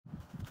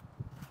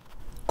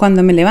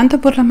Cuando me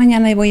levanto por la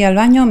mañana y voy al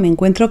baño, me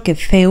encuentro que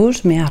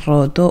Zeus me ha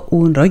roto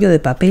un rollo de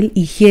papel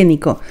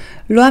higiénico.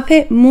 Lo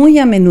hace muy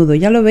a menudo,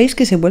 ya lo veis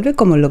que se vuelve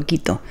como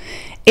loquito.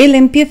 Él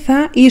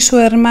empieza y su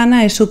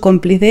hermana es su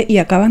cómplice y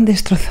acaban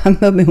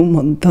destrozándome un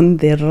montón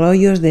de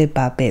rollos de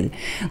papel.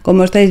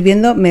 Como estáis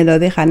viendo, me lo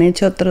dejan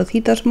hecho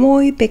trocitos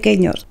muy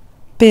pequeños.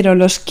 Pero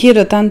los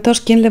quiero tantos,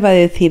 ¿quién le va a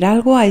decir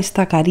algo a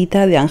esta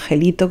carita de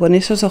angelito con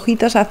esos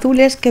ojitos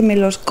azules que me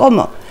los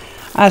como?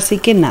 Así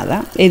que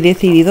nada, he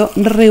decidido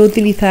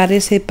reutilizar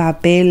ese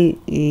papel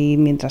y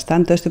mientras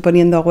tanto estoy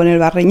poniendo agua en el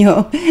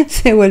barreño,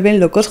 se vuelven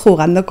locos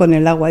jugando con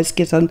el agua, es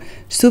que son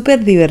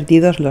súper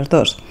divertidos los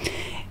dos.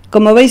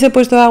 Como veis, he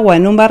puesto agua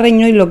en un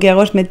barreño y lo que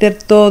hago es meter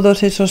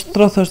todos esos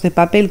trozos de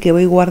papel que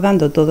voy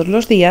guardando todos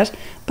los días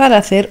para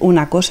hacer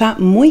una cosa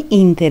muy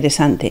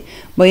interesante.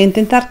 Voy a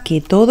intentar que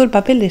todo el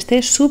papel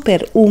esté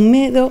súper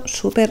húmedo,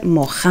 súper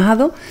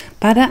mojado,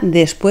 para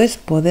después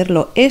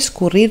poderlo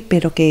escurrir,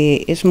 pero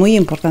que es muy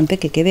importante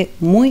que quede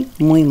muy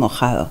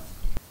mojado.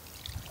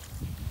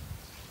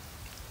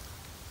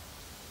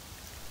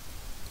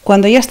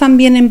 Cuando ya están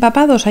bien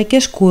empapados hay que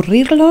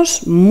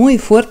escurrirlos muy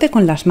fuerte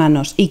con las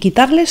manos y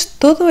quitarles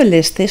todo el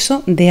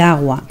exceso de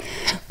agua.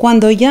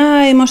 Cuando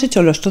ya hemos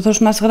hecho los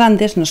trozos más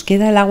grandes nos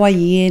queda el agua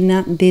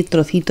llena de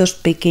trocitos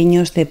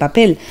pequeños de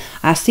papel,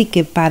 así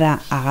que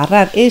para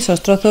agarrar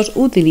esos trozos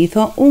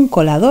utilizo un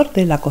colador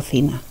de la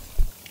cocina.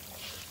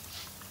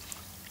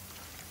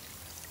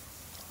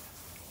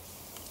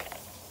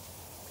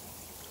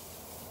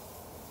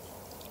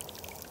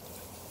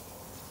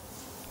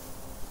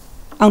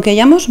 Aunque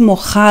hayamos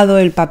mojado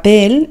el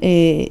papel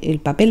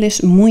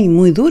es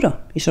muy duro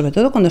y sobre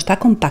todo cuando está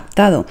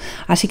compactado,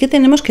 así que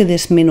tenemos que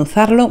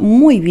desmenuzarlo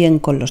muy bien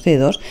con los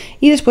dedos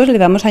y después le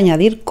vamos a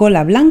añadir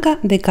cola blanca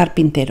de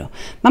carpintero.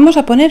 Vamos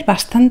a poner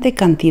bastante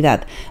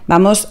cantidad,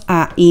 vamos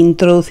a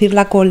introducir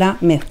la cola,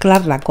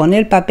 mezclarla con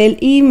el papel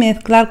y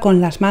mezclar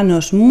con las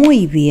manos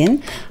muy bien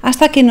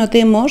hasta que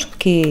notemos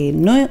que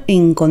no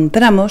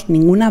encontramos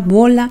ninguna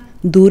bola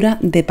dura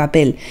de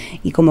papel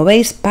y como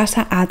veis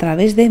pasa a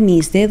través de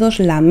mis dedos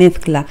la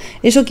mezcla.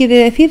 Eso quiere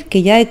decir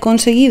que ya he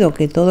conseguido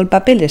que todo el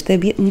papel esté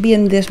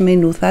bien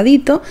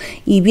desmenuzadito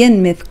y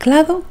bien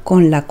mezclado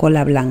con la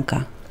cola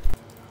blanca.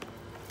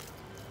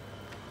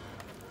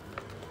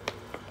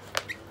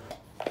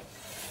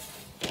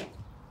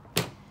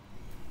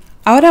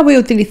 Ahora voy a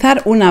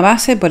utilizar una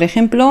base, por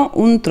ejemplo,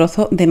 un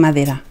trozo de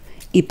madera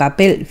y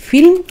papel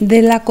film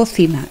de la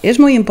cocina. Es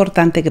muy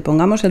importante que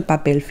pongamos el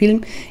papel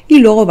film y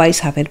luego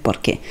vais a ver por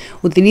qué.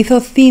 Utilizo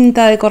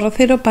cinta de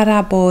corrocero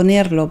para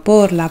ponerlo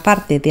por la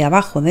parte de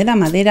abajo de la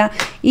madera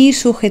y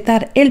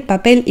sujetar el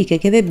papel y que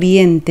quede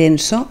bien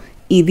tenso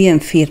y bien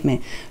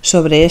firme.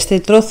 Sobre este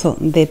trozo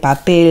de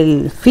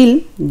papel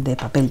film, de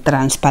papel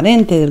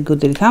transparente del que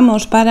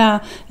utilizamos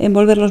para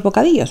envolver los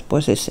bocadillos,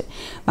 pues ese.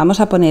 Vamos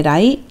a poner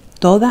ahí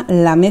toda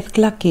la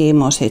mezcla que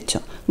hemos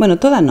hecho. Bueno,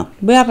 toda no,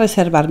 voy a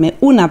reservarme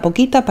una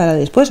poquita para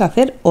después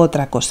hacer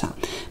otra cosa.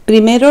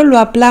 Primero lo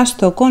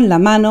aplasto con la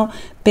mano,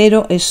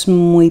 pero es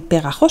muy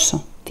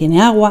pegajoso.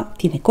 Tiene agua,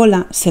 tiene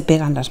cola, se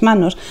pegan las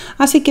manos,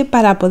 así que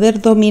para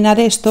poder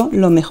dominar esto,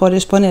 lo mejor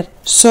es poner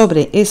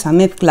sobre esa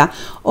mezcla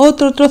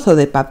otro trozo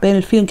de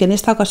papel film, que en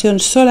esta ocasión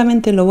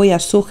solamente lo voy a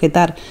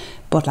sujetar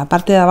por la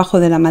parte de abajo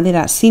de la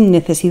madera sin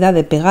necesidad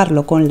de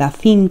pegarlo con la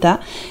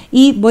cinta,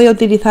 y voy a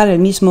utilizar el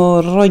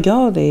mismo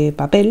rollo de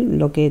papel,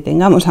 lo que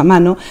tengamos a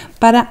mano,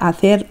 para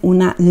hacer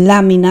una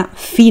lámina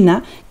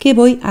fina que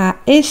voy a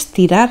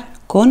estirar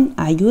con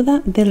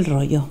ayuda del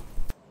rollo.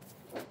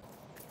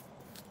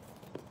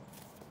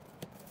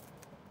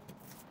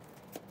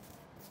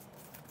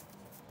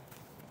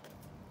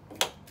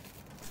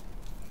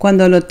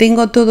 Cuando lo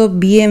tengo todo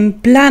bien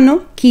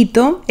plano,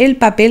 quito el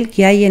papel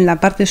que hay en la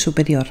parte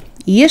superior.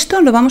 Y esto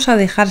lo vamos a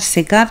dejar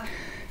secar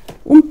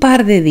un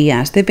par de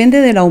días,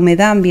 depende de la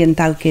humedad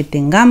ambiental que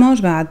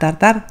tengamos, va a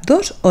tardar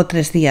 2 o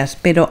 3 días,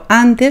 pero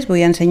antes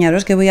voy a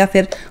enseñaros qué voy a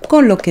hacer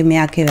con lo que me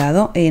ha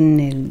quedado en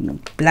el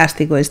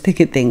plástico este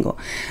que tengo.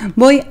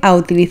 Voy a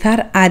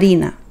utilizar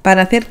harina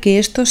para hacer que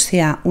esto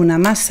sea una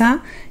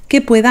masa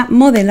que pueda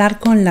modelar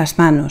con las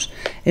manos.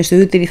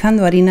 Estoy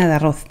utilizando harina de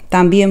arroz,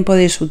 también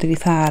podéis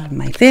utilizar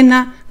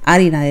maicena,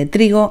 harina de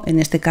trigo, en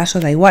este caso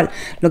da igual.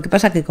 Lo que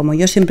pasa que como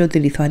yo siempre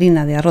utilizo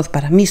harina de arroz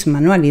para mis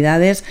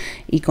manualidades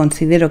y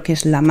considero que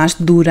es la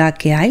más dura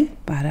que hay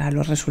para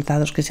los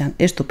resultados que sean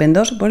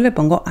estupendos, pues le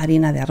pongo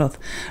harina de arroz.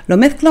 Lo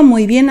mezclo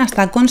muy bien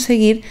hasta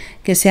conseguir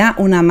que sea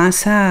una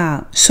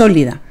masa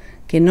sólida,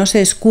 que no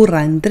se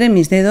escurra entre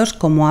mis dedos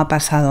como ha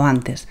pasado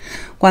antes.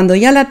 Cuando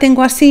ya la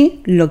tengo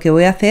así, lo que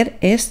voy a hacer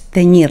es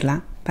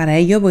teñirla. Para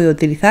ello voy a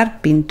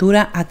utilizar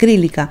pintura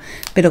acrílica,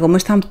 pero como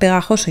es tan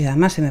pegajoso y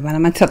además se me van a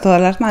manchar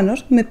todas las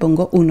manos, me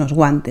pongo unos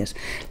guantes.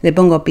 Le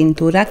pongo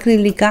pintura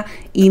acrílica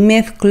y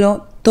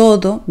mezclo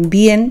todo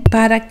bien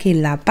para que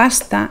la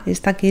pasta,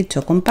 esta que he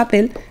hecho con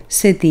papel,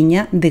 se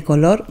tiña de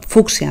color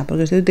fucsia,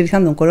 porque estoy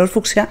utilizando un color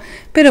fucsia,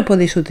 pero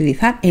podéis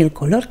utilizar el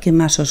color que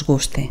más os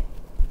guste.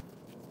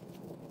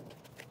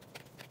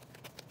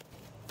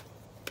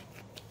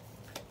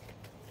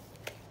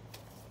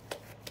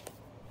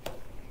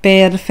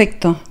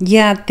 Perfecto,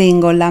 ya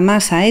tengo la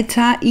masa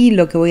hecha y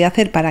lo que voy a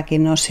hacer para que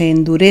no se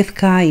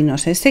endurezca y no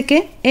se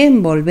seque,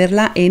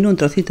 envolverla en un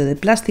trocito de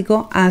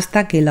plástico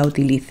hasta que la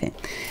utilice.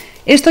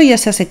 Esto ya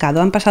se ha secado,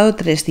 han pasado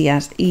 3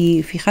 días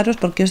y fijaros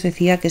por qué os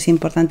decía que es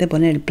importante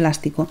poner el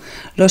plástico.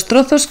 Los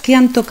trozos que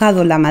han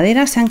tocado la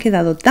madera se han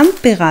quedado tan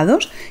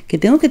pegados que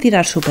tengo que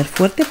tirar súper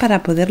fuerte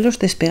para poderlos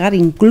despegar.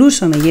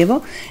 Incluso me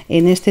llevo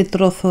en este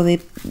trozo de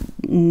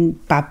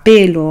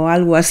papel o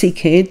algo así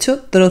que he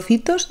hecho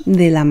trocitos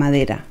de la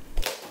madera.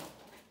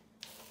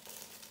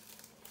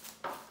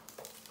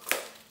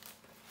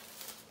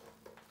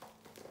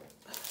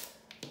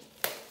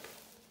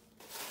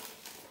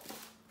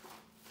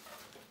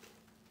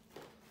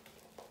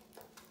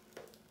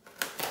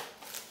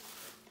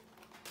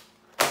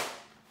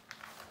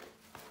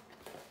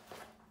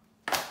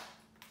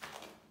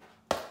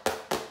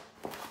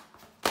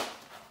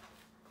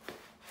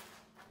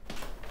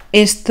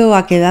 Esto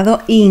ha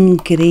quedado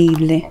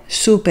increíble,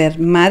 súper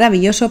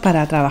maravilloso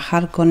para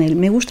trabajar con él.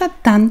 Me gusta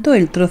tanto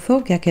el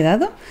trozo que ha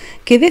quedado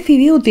que he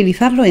decidido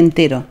utilizarlo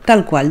entero,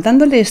 tal cual,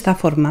 dándole esta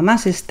forma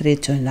más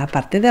estrecho en la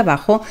parte de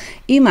abajo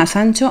y más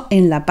ancho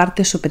en la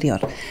parte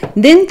superior.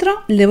 Dentro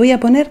le voy a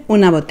poner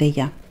una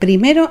botella.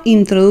 Primero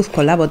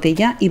introduzco la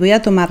botella y voy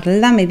a tomar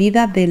la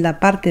medida de la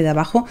parte de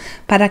abajo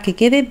para que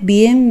quede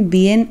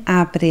bien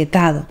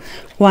apretado.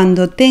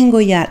 Cuando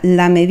tengo ya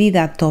la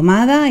medida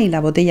tomada y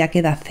la botella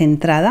queda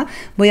centrada,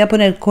 voy a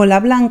poner cola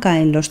blanca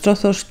en los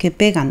trozos que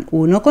pegan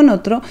uno con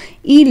otro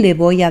y le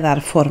voy a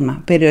dar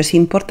forma, pero es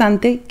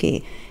importante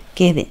que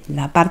quede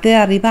la parte de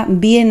arriba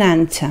bien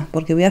ancha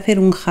porque voy a hacer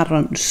un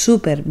jarrón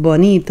súper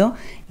bonito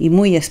y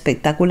muy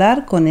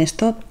espectacular con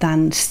esto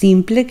tan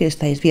simple que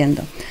estáis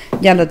viendo.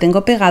 Ya lo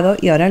tengo pegado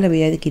y ahora le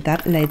voy a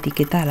quitar la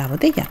etiqueta a la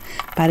botella.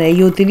 Para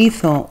ello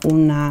utilizo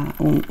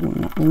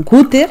un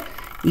cúter.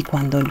 Y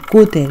cuando el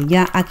cúter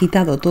ya ha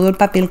quitado todo el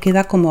papel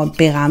queda como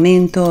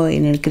pegamento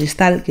en el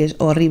cristal, que es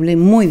horrible,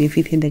 muy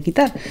difícil de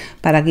quitar.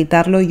 Para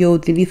quitarlo yo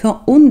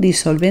utilizo un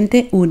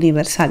disolvente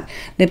universal.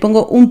 Le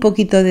pongo un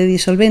poquito de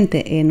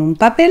disolvente en un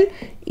papel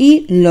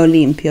y lo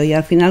limpio y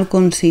al final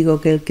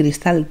consigo que el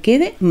cristal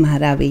quede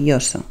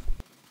maravilloso.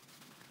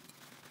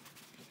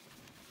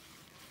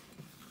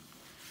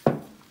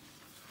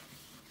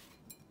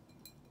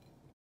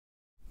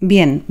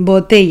 Bien,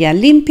 botella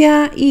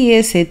limpia y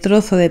ese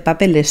trozo de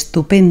papel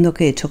estupendo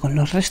que he hecho con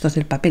los restos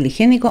del papel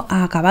higiénico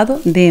ha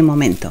acabado de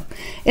momento.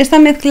 Esta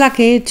mezcla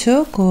que he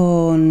hecho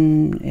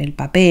con el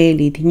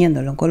papel y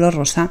tiñéndolo en color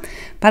rosa,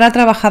 para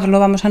trabajarlo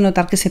vamos a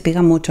notar que se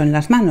pega mucho en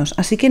las manos,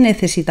 así que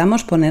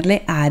necesitamos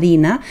ponerle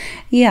harina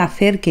y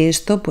hacer que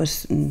esto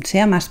pues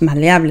sea más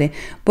maleable,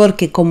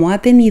 porque como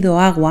ha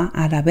tenido agua,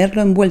 al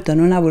haberlo envuelto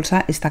en una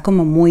bolsa está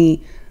como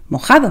muy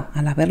mojado.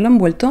 Al haberlo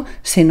envuelto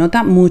se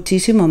nota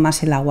muchísimo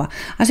más el agua,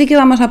 así que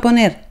vamos a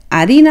poner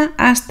harina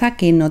hasta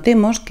que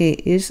notemos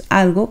que es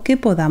algo que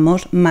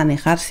podamos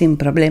manejar sin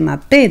problema,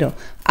 pero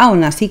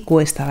aún así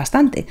cuesta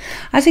bastante.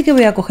 Así que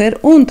voy a coger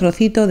un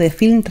trocito de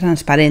film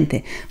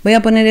transparente, voy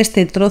a poner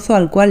este trozo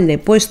al cual le he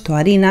puesto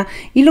harina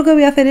y lo que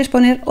voy a hacer es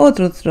poner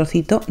otro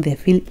trocito de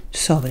film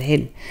sobre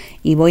él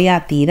y voy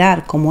a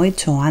tirar como he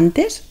hecho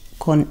antes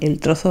con el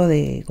trozo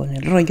con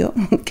el rollo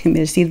que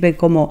me sirve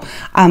como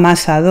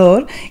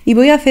amasador y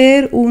voy a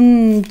hacer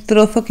un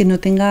trozo que no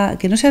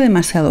sea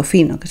demasiado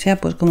fino, que sea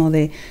pues como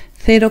de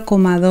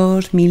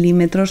 0,2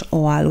 milímetros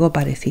o algo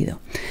parecido.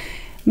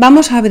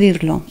 Vamos a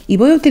abrirlo y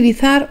voy a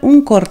utilizar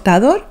un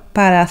cortador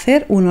para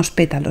hacer unos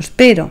pétalos,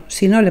 pero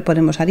si no le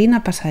ponemos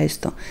harina pasa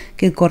esto,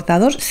 que el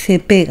cortador se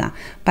pega.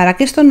 Para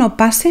que esto no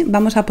pase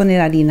vamos a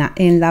poner harina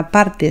en la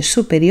parte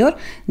superior,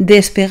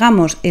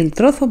 despegamos el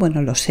trozo,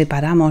 bueno, lo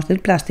separamos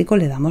del plástico,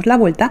 le damos la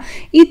vuelta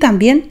y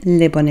también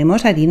le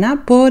ponemos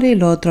harina por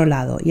el otro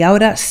lado. Y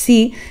ahora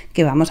sí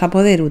que vamos a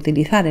poder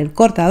utilizar el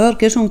cortador,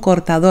 que es un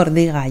cortador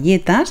de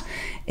galletas,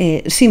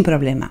 sin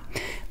problema.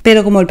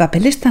 Pero como el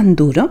papel es tan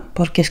duro,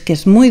 porque es que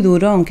es muy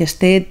duro, aunque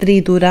esté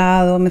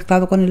triturado,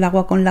 mezclado con el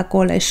agua, con la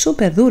cola, es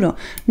súper duro,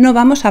 no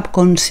vamos a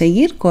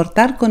conseguir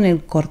cortar con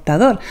el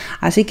cortador.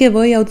 Así que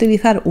voy a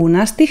utilizar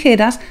unas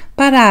tijeras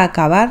para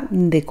acabar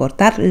de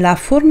cortar la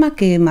forma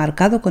que he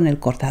marcado con el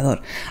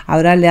cortador.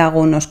 Ahora le hago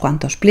unos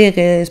cuantos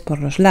pliegues por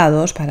los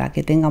lados para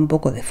que tenga un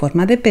poco de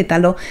forma de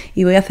pétalo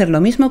y voy a hacer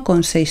lo mismo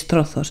con 6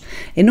 trozos.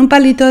 En un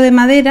palito de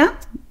madera,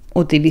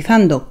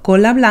 utilizando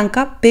cola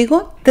blanca,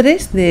 pego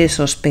 3 de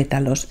esos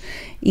pétalos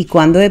y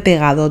cuando he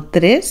pegado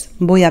 3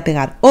 voy a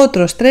pegar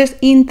otros 3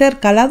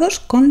 intercalados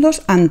con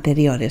los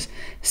anteriores,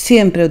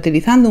 siempre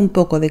utilizando un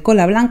poco de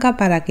cola blanca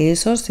para que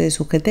eso se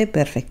sujete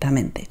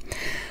perfectamente.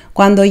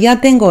 Cuando ya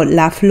tengo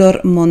la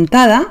flor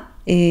montada,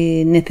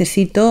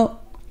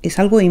 es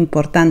algo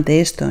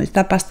importante esto,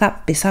 esta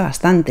pasta pesa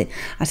bastante,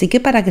 así que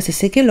para que se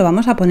seque lo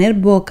vamos a poner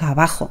boca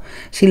abajo.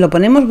 Si lo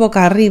ponemos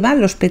boca arriba,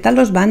 los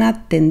pétalos van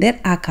a tender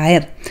a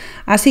caer.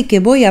 Así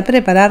que voy a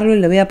prepararlo y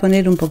le voy a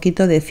poner un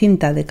poquito de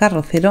cinta de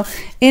carrocero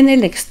en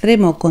el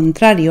extremo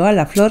contrario a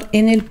la flor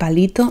en el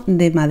palito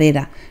de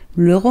madera.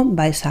 luego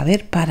vais a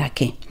ver para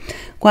qué.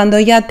 Cuando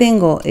ya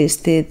tengo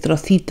este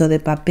trocito de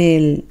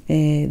papel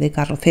de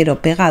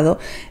carrocero pegado,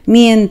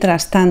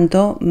 mientras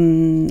tanto,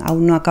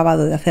 aún no he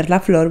acabado de hacer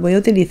la flor, voy a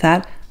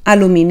utilizar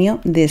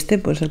aluminio de este,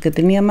 pues el que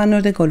tenía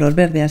manos de color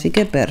verde, así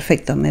que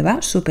perfecto, me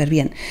va súper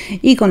bien.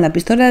 Y con la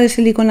pistola de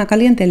silicona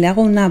caliente le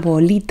hago una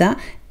bolita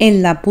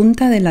en la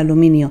punta del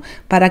aluminio.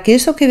 Para que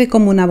eso quede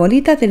como una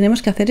bolita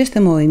tenemos que hacer este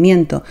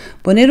movimiento,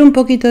 poner un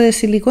poquito de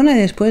silicona y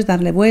después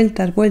darle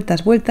vueltas,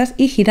 vueltas, vueltas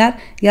y girar,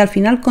 y al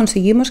final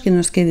conseguimos que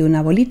nos quede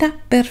una bolita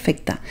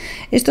perfecta.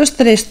 Estos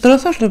 3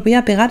 trozos los voy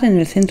a pegar en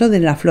el centro de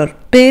la flor,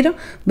 pero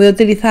voy a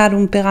utilizar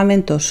un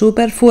pegamento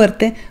súper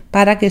fuerte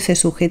para que se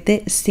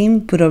sujete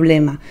sin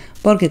problema,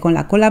 porque con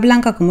la cola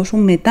blanca, como es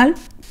un metal,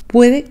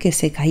 puede que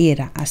se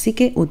cayera, así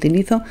que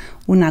utilizo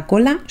una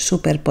cola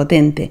súper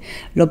potente.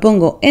 Lo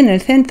pongo en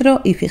el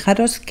centro y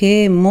fijaros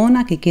qué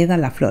mona que queda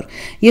la flor.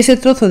 Y ese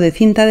trozo de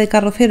cinta de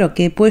carrocero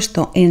que he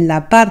puesto en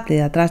la parte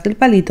de atrás del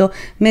palito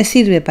me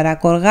sirve para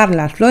colgar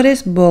las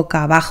flores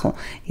boca abajo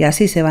y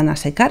así se van a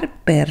secar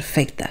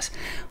perfectas.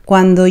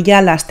 Cuando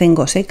ya las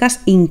tengo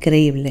secas,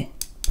 increíble.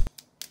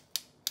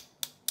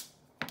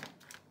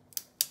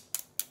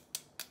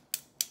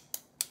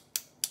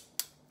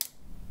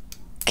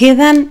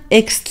 Quedan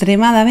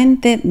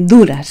extremadamente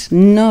duras,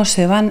 no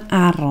se van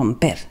a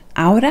romper.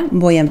 Ahora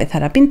voy a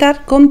empezar a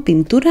pintar con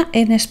pintura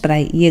en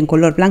spray y en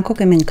color blanco,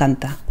 que me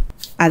encanta.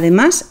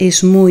 Además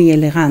es muy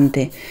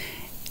elegante.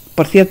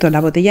 Por cierto,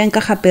 la botella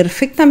encaja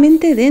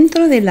perfectamente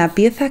dentro de la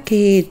pieza que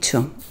he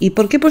hecho. ¿Y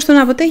por qué he puesto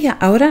una botella?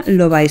 Ahora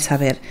lo vais a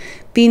ver.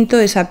 Pinto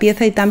esa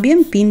pieza y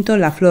también pinto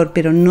la flor,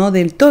 pero no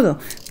del todo.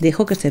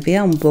 Dejo que se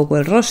vea un poco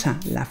el rosa,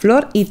 la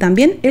flor y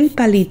también el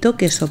palito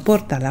que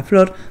soporta la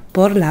flor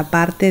por la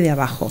parte de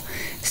abajo.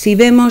 Si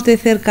vemos de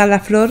cerca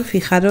la flor,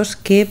 fijaros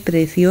qué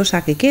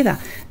preciosa que queda.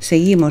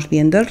 Seguimos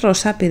viendo el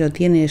rosa, pero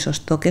tiene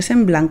esos toques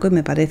en blanco y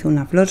me parece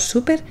una flor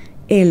súper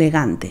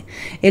elegante.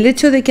 El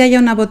hecho de que haya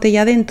una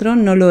botella dentro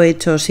no lo he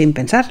hecho sin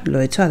pensar,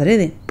 lo he hecho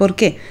adrede. ¿Por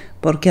qué?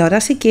 Porque ahora,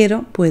 si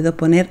quiero, puedo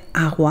poner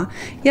agua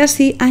y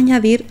así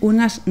añadir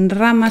unas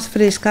ramas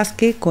frescas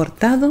que he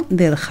cortado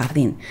del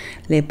jardín.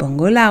 Le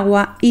pongo el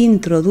agua,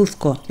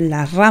 introduzco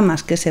las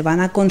ramas que se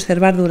van a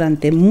conservar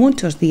durante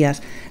muchos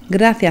días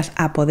gracias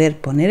a poder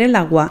poner el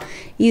agua,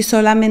 y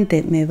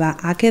solamente me va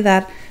a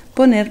quedar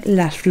poner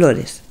las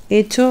flores. He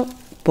hecho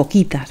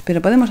poquitas,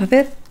 pero podemos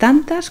hacer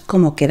tantas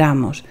como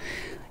queramos.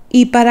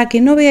 Y para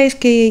que no veáis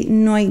que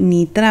no hay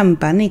ni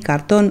trampa ni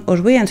cartón,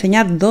 os voy a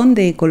enseñar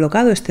dónde he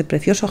colocado este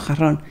precioso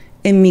jarrón.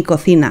 En mi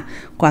cocina.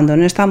 Cuando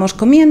no estamos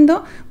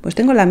comiendo, pues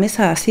tengo la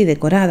mesa así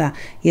decorada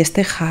y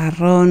este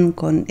jarrón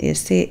con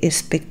ese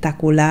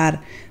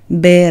espectacular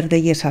verde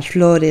y esas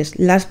flores,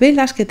 las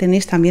velas que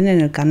tenéis también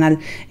en el canal,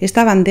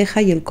 esta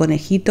bandeja y el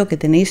conejito que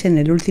tenéis en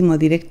el último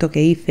directo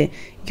que hice,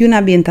 y un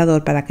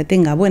ambientador para que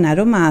tenga buen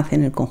aroma,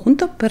 hacen el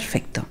conjunto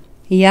perfecto.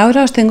 Y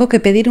ahora os tengo que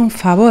pedir un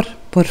favor,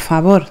 por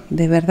favor,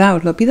 de verdad,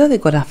 os lo pido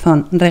de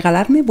corazón,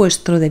 regalarme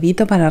vuestro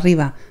dedito para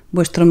arriba,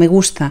 vuestro me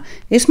gusta.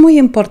 Es muy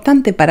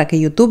importante para que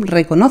YouTube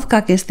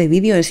reconozca que este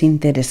vídeo es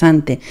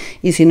interesante.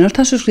 Y si no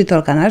estás suscrito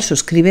al canal,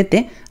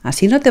 suscríbete,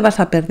 así no te vas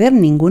a perder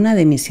ninguna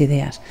de mis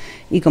ideas.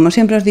 Y como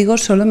siempre os digo,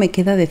 solo me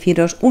queda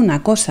deciros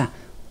una cosa,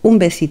 un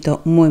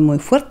besito muy muy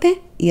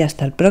fuerte y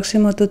hasta el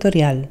próximo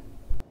tutorial.